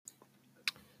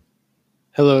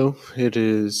Hello, it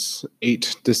is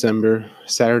 8 December,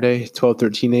 Saturday,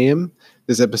 12:13 a.m.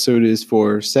 This episode is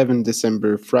for 7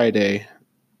 December, Friday.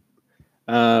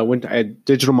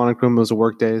 Digital monochrome was a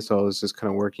work day, so I was just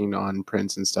kind of working on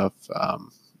prints and stuff,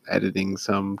 editing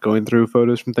some, going through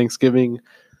photos from Thanksgiving,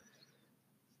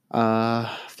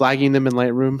 flagging them in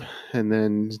Lightroom, and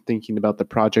then thinking about the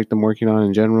project I'm working on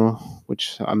in general,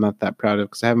 which I'm not that proud of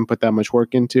because I haven't put that much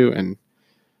work into and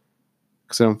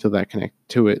because I don't feel that connected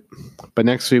to it. But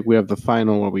next week we have the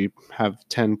final where we have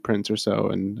 10 prints or so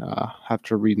and have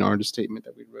to read an artist statement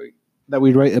that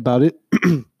we write about it.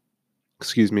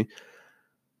 Excuse me.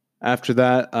 After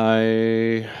that,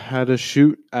 I had a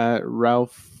shoot at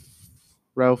Ralph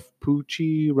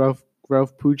Pucci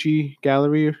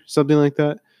Gallery or something like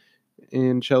that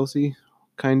in Chelsea.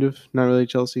 Kind of, not really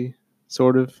Chelsea,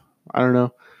 sort of. I don't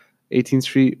know. 18th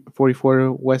Street,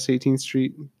 44 West 18th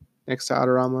Street, next to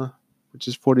Autorama, which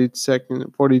is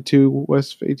 42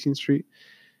 West 18th Street.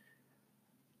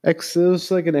 It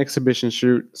was like an exhibition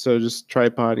shoot, so just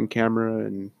tripod and camera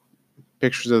and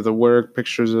pictures of the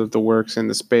works in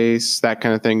the space, that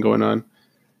kind of thing going on.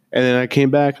 And then I came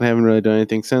back and I haven't really done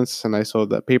anything since. And I saw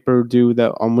that paper due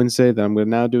that on Wednesday that I'm going to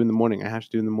now do in the morning. I have to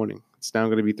do in the morning. It's now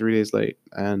going to be 3 days late,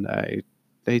 and I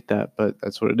hate that, but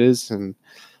that's what it is. And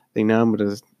I think now I'm going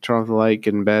to turn off the light,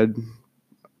 get in bed,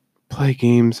 play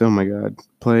games. Oh my god,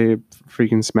 play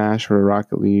freaking Smash or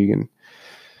Rocket League, and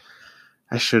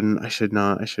I should not,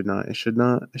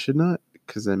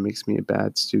 because that makes me a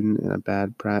bad student and a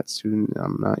bad Pratt student.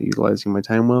 I'm not utilizing my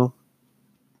time well.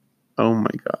 Oh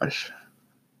my gosh.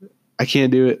 I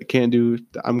can't do it.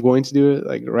 I'm going to do it.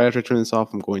 Like right after I turn this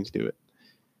off, I'm going to do it.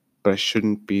 But I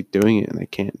shouldn't be doing it, and I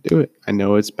can't do it. I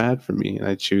know it's bad for me, and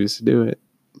I choose to do it.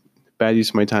 Bad use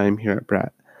of my time here at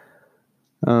Pratt.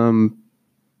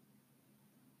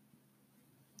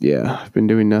 Yeah, I've been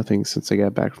doing nothing since I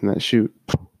got back from that shoot.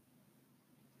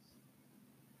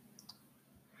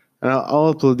 And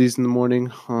I'll upload these in the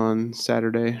morning on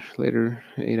Saturday, later,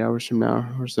 8 hours from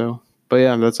now or so. But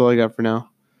yeah, that's all I got for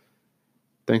now.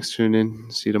 Thanks for tuning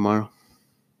in. See you tomorrow.